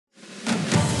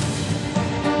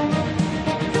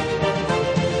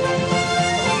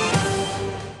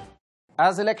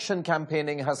As election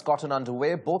campaigning has gotten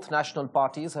underway, both national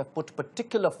parties have put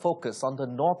particular focus on the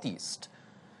Northeast.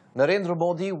 Narendra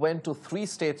Modi went to 3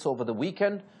 states over the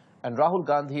weekend, and Rahul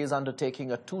Gandhi is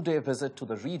undertaking a 2-day visit to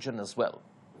the region as well.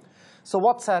 So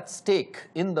what's at stake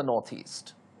in the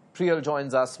Northeast? Priyal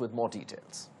joins us with more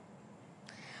details.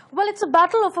 Well, it's a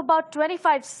battle of about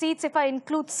 25 seats if I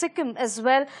include Sikkim as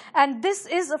well. And this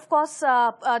is, of course,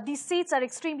 these seats are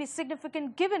extremely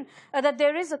significant given that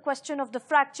there is a question of the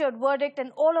fractured verdict,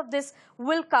 and all of this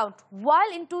will count.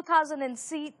 While in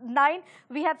 2009,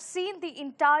 we have seen the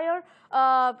entire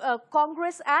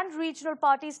Congress and regional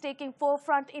parties taking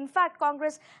forefront. In fact,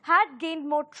 Congress had gained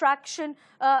more traction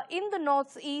in the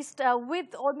Northeast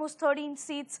with almost 13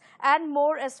 seats and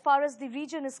more as far as the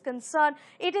region is concerned.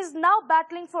 It is now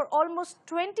battling for almost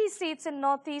 20 seats in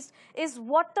Northeast is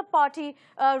what the party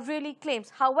really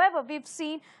claims. However, we've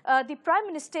seen the prime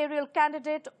ministerial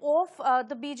candidate of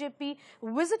the BJP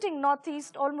visiting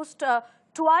Northeast almost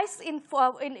twice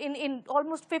in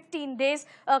almost 15 days,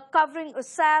 covering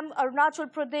Assam, Arunachal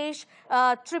Pradesh,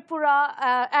 Tripura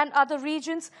and other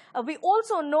regions. We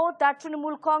also know that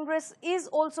Trinamool Congress is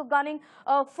also gunning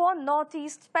for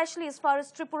Northeast, especially as far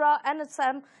as Tripura and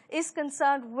Assam is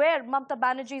concerned, where Mamata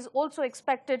Banerjee is also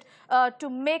expected to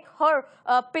make her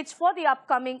pitch for the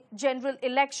upcoming general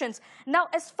elections. Now,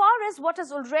 as far as what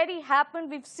has already happened,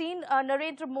 we've seen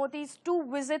Narendra Modi's 2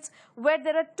 visits, where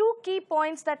there are 2 key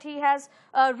points that he has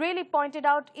really pointed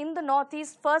out in the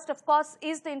Northeast. First, of course,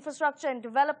 is the infrastructure and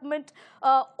development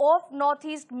of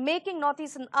Northeast, making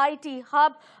Northeast an IT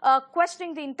hub,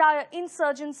 questioning the entire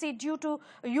insurgency due to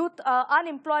youth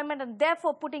unemployment, and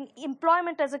therefore putting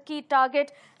employment as a key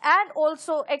target, and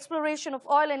also exploration of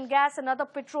oil and gas and other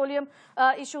petroleum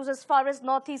issues as far as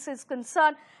Northeast is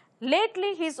concerned.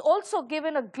 Lately, he's also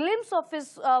given a glimpse of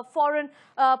his foreign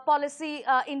policy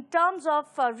in terms of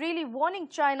really warning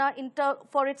China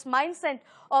for its mindset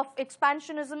of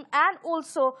expansionism, and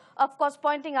also, of course,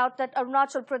 pointing out that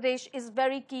Arunachal Pradesh is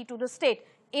very key to the state.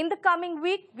 In the coming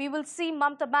week, we will see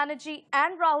Mamata Banerjee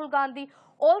and Rahul Gandhi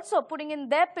also putting in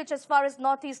their pitch as far as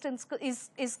Northeast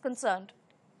is concerned.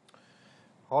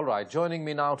 All right, joining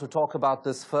me now to talk about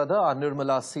this further are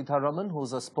Nirmala Sitharaman,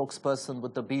 who's a spokesperson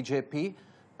with the BJP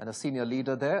and a senior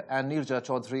leader there, and Neerja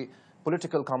Chowdhury,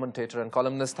 political commentator and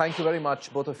columnist. Thank you very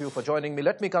much, both of you, for joining me.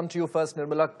 Let me come to you first,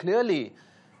 Nirmala. Clearly,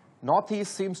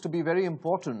 Northeast seems to be very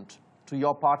important to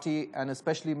your party and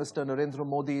especially Mr. Narendra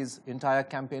Modi's entire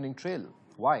campaigning trail.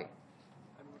 Why?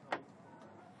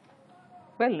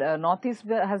 Well, Northeast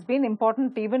has been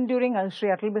important even during Shri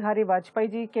Atal Bihari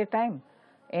Vajpayee ji ke time.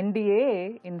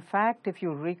 NDA, in fact, if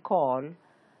you recall,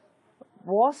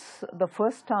 was the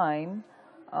first time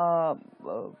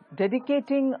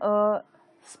dedicating a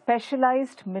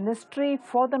specialized ministry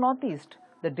for the Northeast.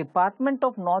 The Department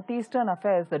of Northeastern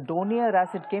Affairs, the DONIER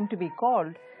as it came to be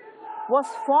called, was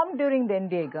formed during the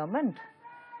NDA government.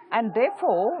 And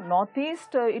therefore,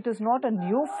 Northeast, it is not a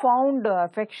newfound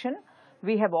affection.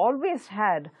 We have always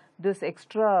had this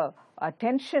extra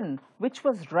attention, which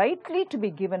was rightly to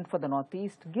be given for the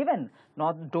Northeast, given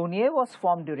DONIER was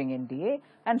formed during NDA,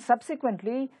 and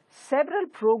subsequently several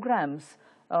programs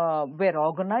were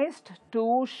organized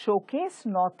to showcase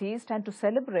Northeast and to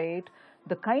celebrate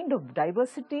the kind of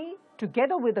diversity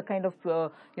together with the kind of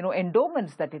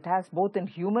endowments that it has, both in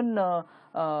human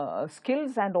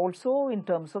skills and also in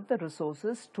terms of the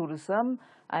resources, tourism,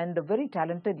 and very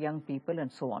talented young people and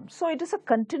so on. So it is a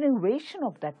continuation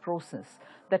of that process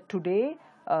that today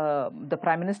the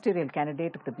prime ministerial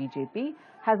candidate of the BJP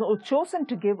has chosen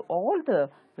to give all the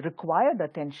required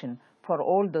attention for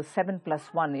all the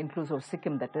 7+1, inclusive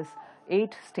Sikkim, that is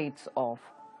 8 states of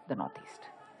the Northeast.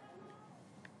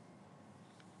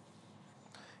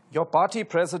 Your party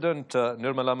president,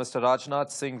 Nirmala, Mr. Rajnath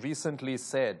Singh, recently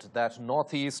said that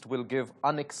Northeast will give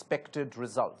unexpected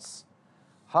results.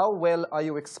 How well are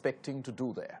you expecting to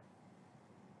do there?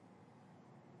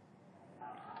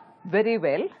 Very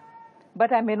well,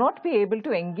 but I may not be able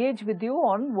to engage with you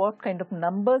on what kind of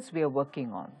numbers we are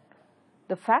working on.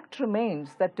 The fact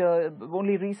remains that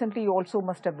only recently you also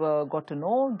must have got to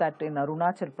know that in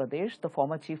Arunachal Pradesh, the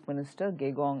former Chief Minister,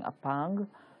 Gegong Apang,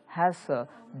 has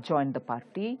joined the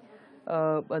party.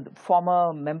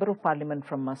 Former Member of Parliament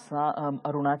from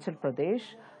Arunachal Pradesh,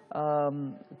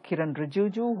 Kiran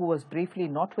Rijiju, who was briefly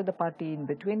not with the party in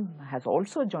between, has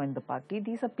also joined the party.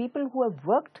 These are people who have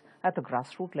worked at the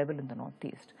grassroots level in the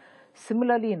Northeast.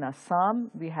 Similarly, in Assam,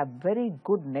 we have very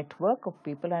good network of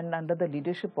people, and under the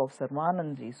leadership of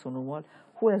Sarmananji Sonowal,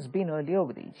 who has been earlier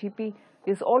with the BJP,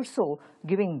 is also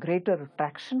giving greater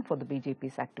traction for the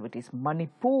BJP's activities.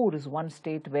 Manipur is one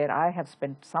state where I have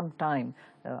spent some time,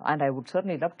 and I would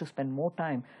certainly love to spend more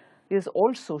time. is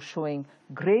also showing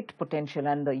great potential,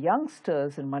 and the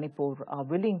youngsters in Manipur are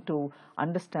willing to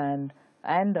understand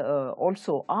and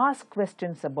also ask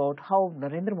questions about how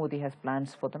Narendra Modi has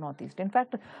plans for the Northeast. In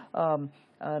fact,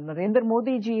 Narendra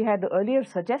Modi ji had earlier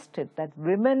suggested that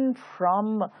women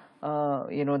from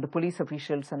the police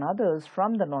officials and others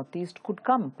from the Northeast could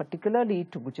come, particularly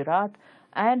to Gujarat,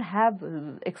 and have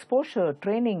exposure,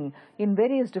 training in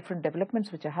various different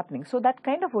developments which are happening. So that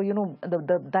kind of,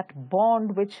 that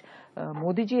bond which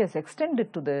Modi ji has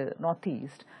extended to the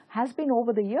Northeast has been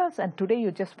over the years, and today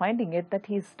you're just finding it that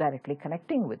he's directly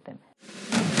connecting with them.